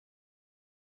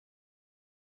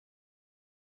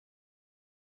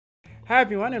Hi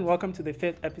everyone, and welcome to the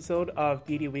 5th episode of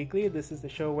Beaty Weekly. This is the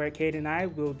show where Kate and I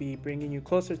will be bringing you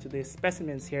closer to the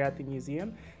specimens here at the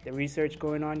museum, the research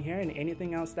going on here, and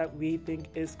anything else that we think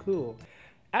is cool.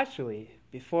 Actually,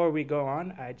 before we go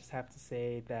on, I just have to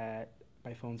say that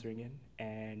my phone's ringing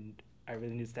and I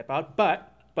really need to step out,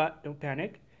 but don't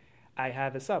panic, I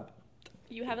have a sub.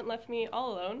 You haven't left me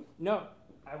all alone. No,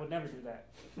 I would never do that.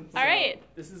 All right.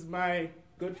 This is my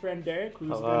good friend Derek, who's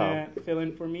Hello. gonna fill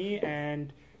in for me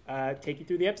and take you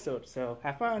through the episode, so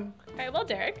have fun. All right, well,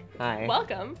 Derek. Hi.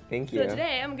 Welcome. Thank you. So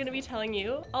today I'm going to be telling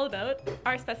you all about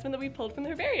our specimen that we pulled from the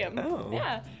herbarium. Oh,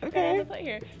 Yeah. okay. Right, play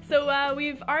here. So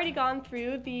we've already gone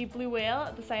through the blue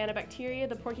whale, the cyanobacteria,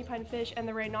 the porcupine fish, and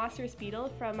the rhinoceros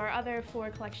beetle from our other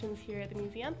 4 collections here at the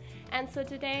museum. And so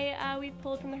today we've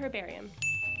pulled from the herbarium.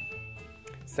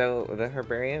 So the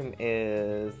herbarium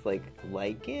is like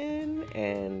lichen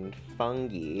and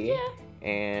fungi. Yeah.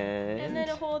 And then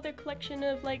a whole other collection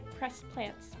of like pressed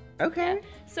plants. Okay. Yeah.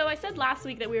 So I said last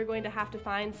week that we were going to have to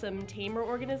find some tamer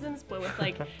organisms, but with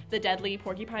like the deadly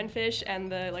porcupine fish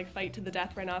and the like fight to the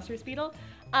death rhinoceros beetle.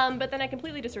 But then I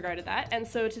completely disregarded that. And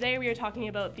so today we are talking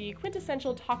about the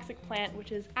quintessential toxic plant,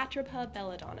 which is Atropa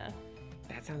belladonna.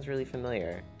 That sounds really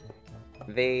familiar.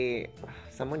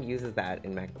 Someone uses that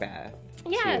in Macbeth.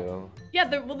 Yeah. Too. Yeah,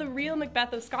 the real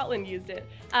Macbeth of Scotland used it.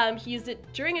 He used it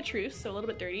during a truce, so a little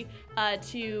bit dirty,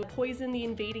 to poison the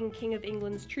invading King of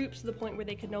England's troops to the point where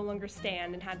they could no longer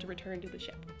stand and had to return to the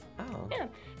ship. Oh. Yeah,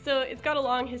 so it's got a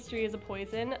long history as a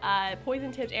poison.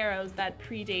 Poison-tipped arrows that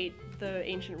predate the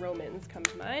ancient Romans come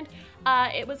to mind.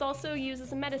 It was also used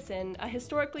as a medicine,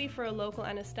 historically for a local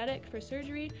anesthetic for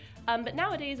surgery, but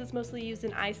nowadays it's mostly used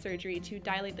in eye surgery to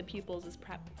dilate the pupils as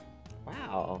prep.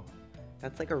 Wow.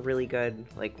 That's like a really good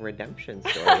like redemption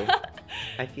story.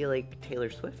 I feel like Taylor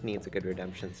Swift needs a good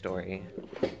redemption story.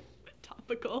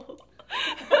 Topical.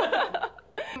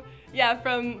 Yeah,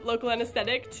 from local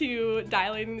anesthetic to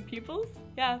dilating the pupils.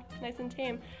 Yeah, nice and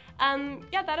tame.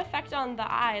 Yeah, that effect on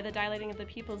the eye, the dilating of the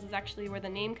pupils, is actually where the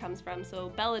name comes from. So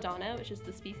belladonna, which is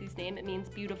the species name, it means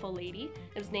beautiful lady.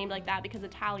 It was named like that because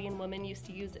Italian women used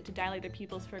to use it to dilate their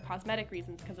pupils for cosmetic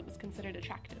reasons because it was considered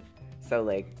attractive. So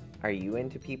like, are you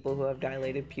into people who have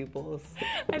dilated pupils?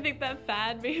 I think that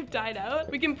fad may have died out.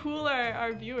 We can pool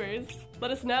our viewers. Let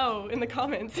us know in the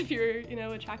comments if you're,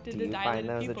 attracted to dilated Do you find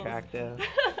those pupils. attractive?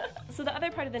 So the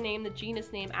other part of the name, the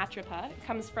genus name Atropa,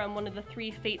 comes from one of the 3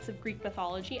 fates of Greek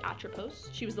mythology, Atropos.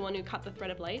 She was the one who cut the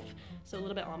thread of life, so a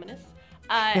little bit ominous.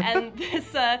 And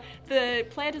the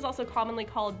plant is also commonly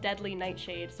called Deadly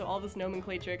Nightshade, so all this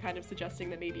nomenclature kind of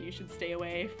suggesting that maybe you should stay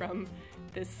away from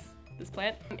this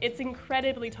plant. It's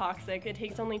incredibly toxic. It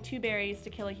takes only 2 berries to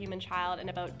kill a human child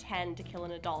and about 10 to kill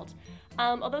an adult.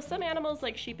 Although some animals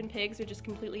like sheep and pigs are just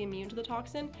completely immune to the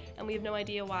toxin, and we have no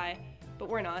idea why, but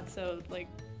we're not, so like,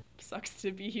 sucks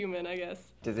to be human, I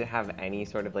guess. Does it have any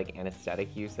sort of like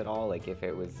anesthetic use at all? Like if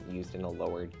it was used in a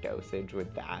lower dosage,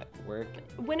 would that work?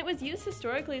 When it was used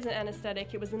historically as an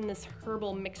anesthetic, it was in this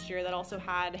herbal mixture that also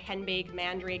had henbake,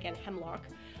 mandrake, and hemlock.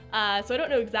 So I don't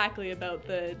know exactly about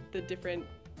the different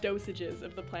dosages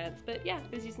of the plants, but yeah,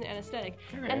 it was used in an anesthetic.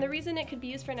 Right. And the reason it could be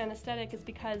used for an anesthetic is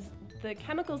because the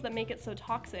chemicals that make it so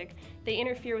toxic, they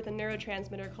interfere with a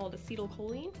neurotransmitter called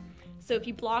acetylcholine. So if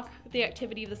you block the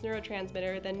activity of this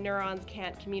neurotransmitter, then neurons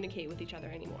can't communicate with each other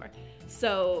anymore.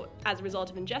 So as a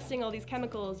result of ingesting all these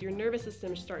chemicals, your nervous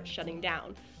system starts shutting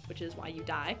down, which is why you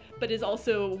die, but is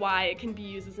also why it can be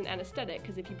used as an anesthetic,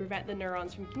 because if you prevent the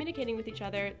neurons from communicating with each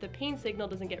other, the pain signal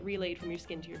doesn't get relayed from your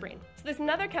skin to your brain. So there's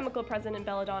another chemical present in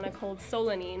belladonna called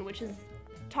solanine, which is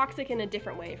toxic in a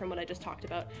different way from what I just talked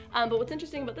about. But what's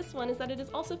interesting about this one is that it is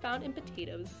also found in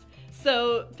potatoes.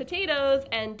 So potatoes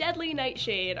and deadly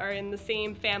nightshade are in the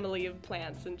same family of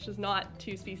plants, and it's just not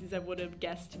 2 species I would have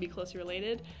guessed to be closely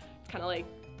related. It's kind of like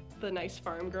the nice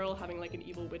farm girl having like an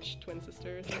evil witch twin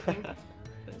sister or something.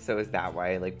 So is that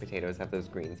why like potatoes have those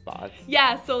green spots?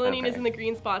 Yeah, solanine is Okay. in the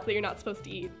green spots that you're not supposed to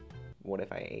eat. What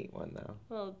if I ate one though?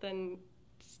 Well, then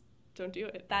just don't do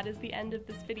it. That is the end of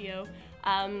this video.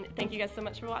 Thank you guys so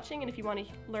much for watching, and if you want to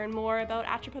learn more about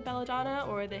Atropa belladonna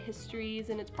or the histories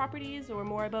and its properties or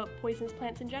more about poisonous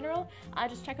plants in general,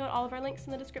 just check out all of our links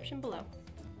in the description below.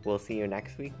 We'll see you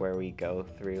next week where we go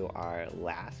through our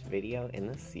last video in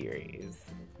the series.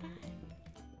 Bye.